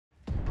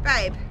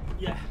Babe,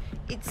 Yeah.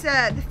 it's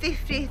the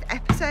 50th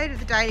episode of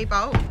the Daily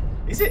Bolt.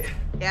 Is it?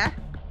 Yeah?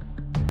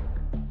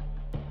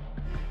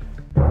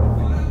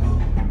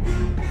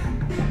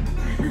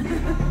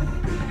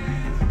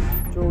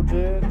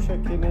 Georgia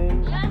checking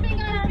in. Let me go.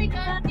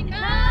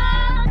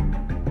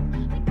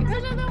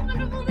 Because of the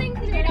wonderful things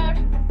you did.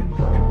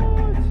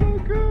 Oh, it's so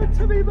good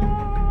to be back.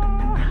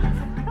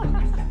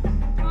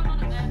 Come on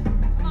a bit.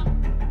 Come on.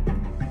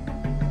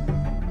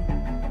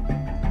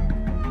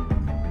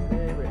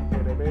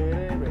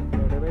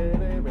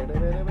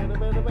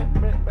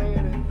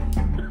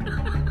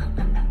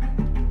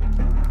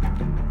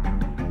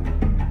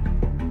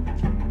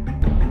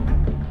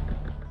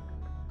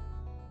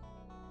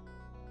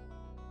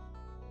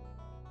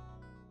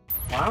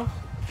 Wow.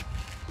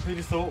 Who'd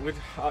have thought we'd...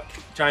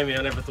 Jamie,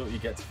 I never thought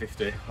you'd get to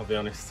 50, I'll be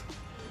honest.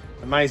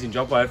 Amazing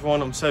job by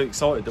everyone. I'm so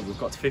excited that we've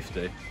got to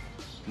 50.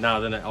 Now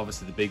then,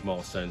 obviously the big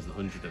milestone's the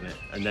 100 in it,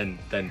 and then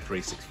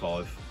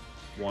 365.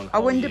 One I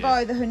whole wonder year.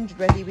 by the 100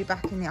 whether you'll be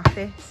back in the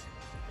office.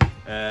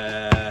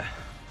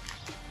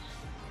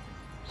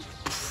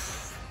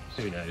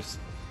 Who knows?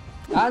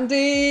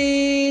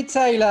 Andy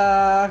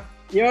Taylor.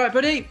 You alright,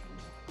 buddy?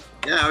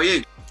 Yeah, how are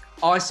you?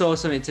 I saw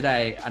something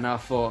today and I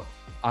thought,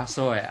 I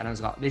saw it and I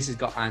was like, this has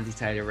got Andy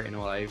Taylor written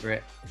all over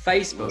it.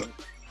 Facebook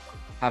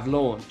have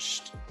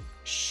launched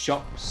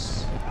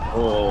shops.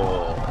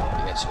 Oh,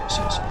 yes.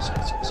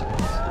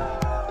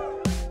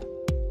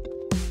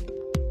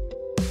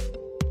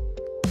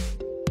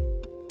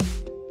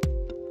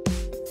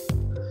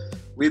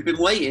 We've been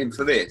waiting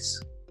for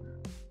this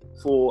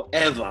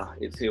forever,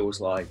 it feels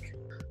like.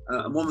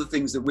 And one of the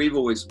things that we've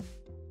always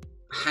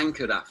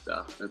hankered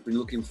after and been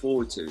looking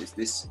forward to is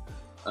this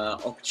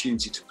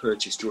opportunity to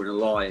purchase during a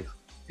live.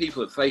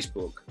 People at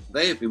Facebook,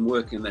 they have been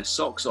working their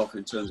socks off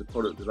in terms of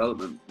product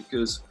development,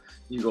 because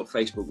you've got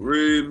Facebook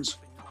Rooms,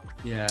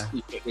 Yeah.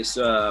 you get this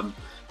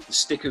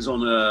stickers on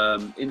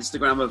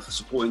Instagram of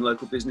supporting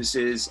local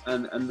businesses,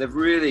 and they've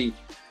really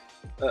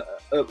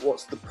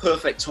what's the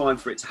perfect time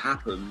for it to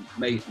happen,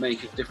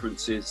 make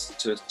differences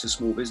to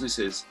small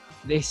businesses.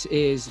 This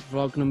is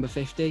vlog number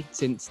 50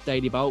 since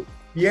Daily Bolt.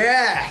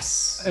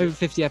 Yes. Over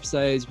 50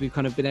 episodes, we've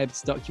kind of been able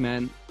to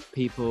document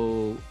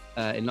people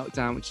in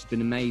lockdown, which has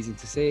been amazing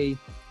to see.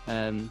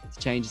 The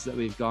changes that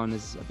we've gone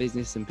as a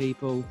business and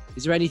people.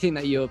 Is there anything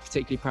that you're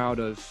particularly proud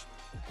of?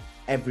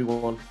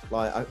 Everyone,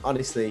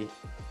 honestly,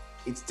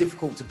 it's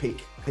difficult to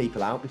pick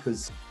people out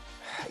because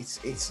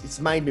it's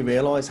made me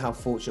realise how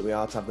fortunate we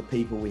are to have the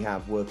people we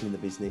have working in the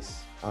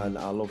business, and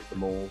I love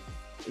them all.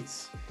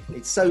 It's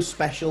so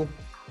special,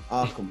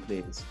 our company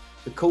is.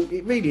 It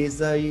really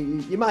is.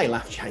 You may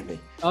laugh, Jamie.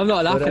 I'm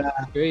not laughing, But,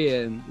 I'm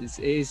agreeing. It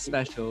is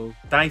special.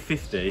 Day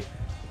 50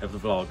 of the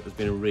vlog has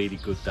been a really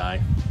good day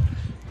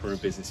from a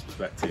business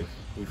perspective.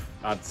 We've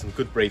had some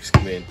good briefs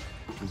come in,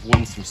 we've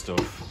won some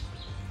stuff.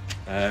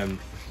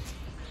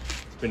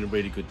 It's been a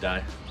really good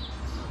day.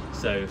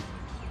 So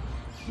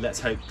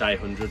let's hope day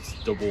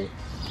 100's double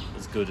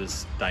as good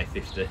as day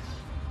 50.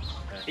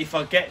 If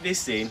I get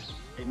this in,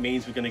 it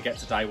means we're going to get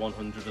to day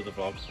 100 of the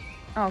vlog.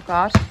 Oh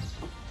God.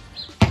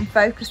 I'm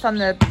focused on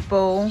the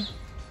ball.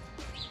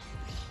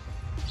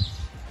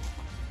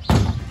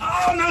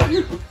 Oh no!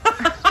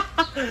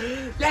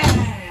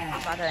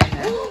 Yeah! I don't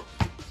know.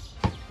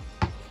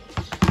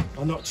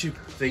 I knocked you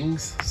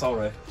things,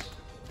 sorry.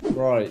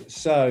 Right.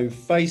 So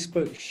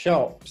Facebook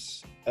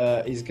Shops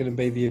is going to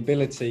be the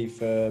ability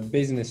for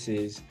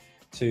businesses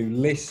to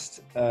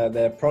list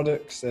their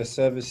products, their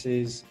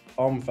services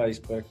on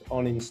Facebook,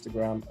 on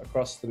Instagram,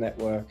 across the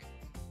network.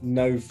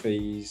 No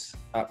fees,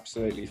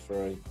 absolutely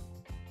free.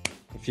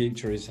 The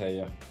future is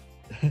here.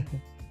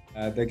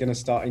 They're going to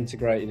start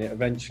integrating it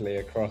eventually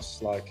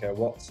across like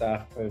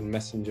WhatsApp and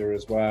Messenger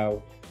as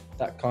well.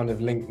 That kind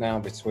of link now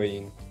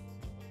between,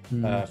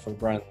 for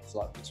brands,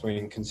 like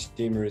between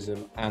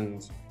consumerism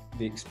and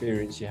the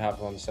experience you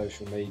have on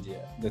social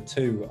media. The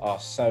two are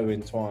so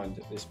entwined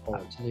at this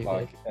point.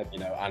 Absolutely.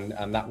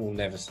 And that will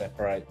never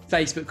separate.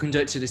 Facebook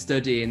conducted a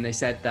study and they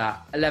said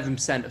that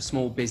 11% of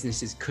small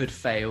businesses could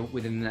fail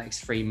within the next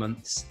 3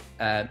 months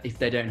if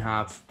they don't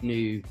have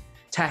new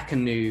tech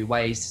and new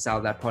ways to sell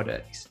their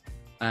products.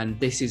 And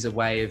this is a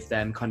way of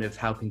them kind of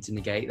helping to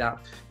negate that.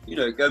 You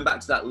know, going back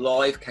to that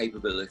live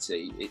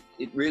capability,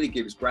 it really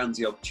gives brands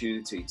the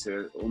opportunity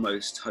to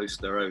almost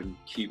host their own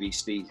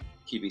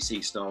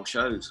QVC style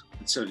shows.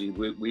 And certainly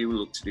we will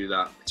look to do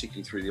that,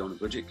 particularly through the On a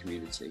Budget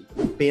community.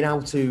 Being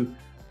able to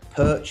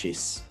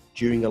purchase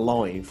during a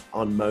live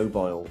on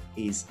mobile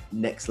is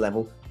next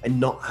level, and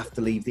not have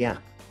to leave the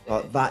app.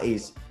 Like, that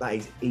is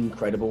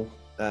incredible.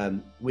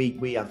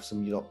 We have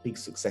some big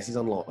successes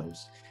on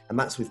lives, and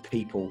that's with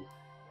people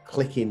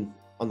clicking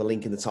on the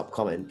link in the top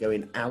comment,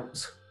 going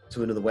out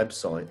to another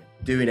website,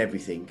 doing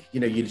everything.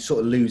 You know, you're sort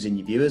of losing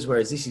your viewers,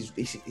 whereas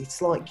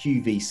it's like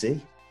QVC.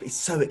 It's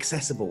so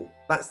accessible.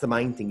 That's the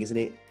main thing, isn't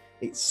it?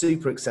 It's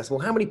super accessible.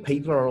 How many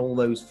people are on all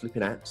those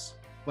flipping apps?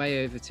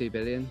 Way over 2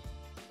 billion.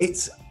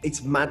 It's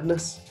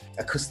madness.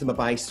 A customer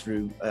base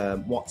through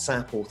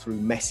WhatsApp or through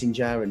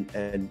Messenger,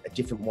 and a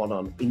different one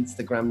on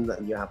Instagram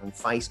that you have on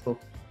Facebook.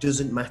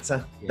 doesn't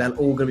matter. Yeah. They're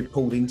all going to be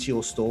pulled into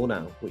your store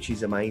now, which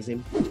is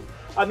amazing.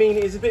 I mean,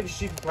 it's a bit of a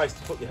stupid place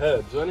to put your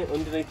herbs, isn't it?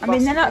 Underneath the I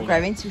mean, they're not basket.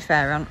 growing, to be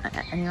fair,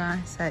 anyway,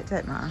 so it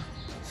don't matter.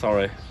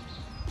 Sorry.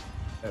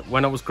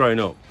 When I was growing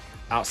up,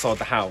 outside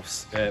the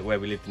house where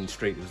we lived in the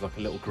street, there was like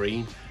a little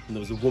green, and there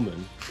was a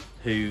woman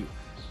who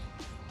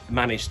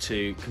managed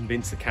to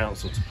convince the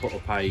council to put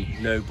up a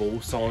no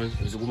ball sign.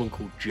 There was a woman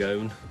called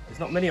Joan. There's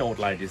not many old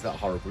ladies that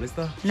horrible, is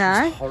there? She was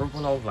No. a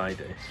horrible old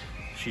lady.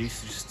 She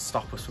used to just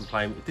stop us from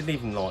playing. It didn't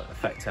even like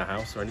affect her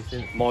house or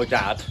anything. My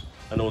dad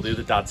and all the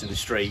other dads in the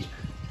street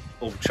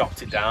all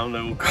chopped it down.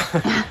 And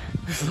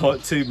it's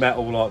like two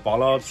metal like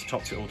bollards,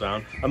 chopped it all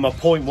down. And my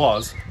point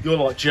was, you're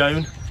like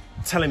Joan,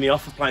 telling me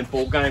off for playing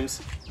board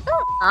games.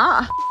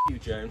 Ah. You,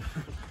 Joan.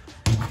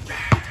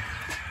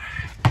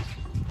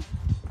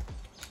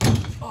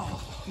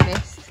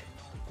 Missed.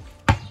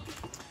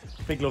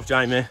 Big love,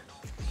 Jamie.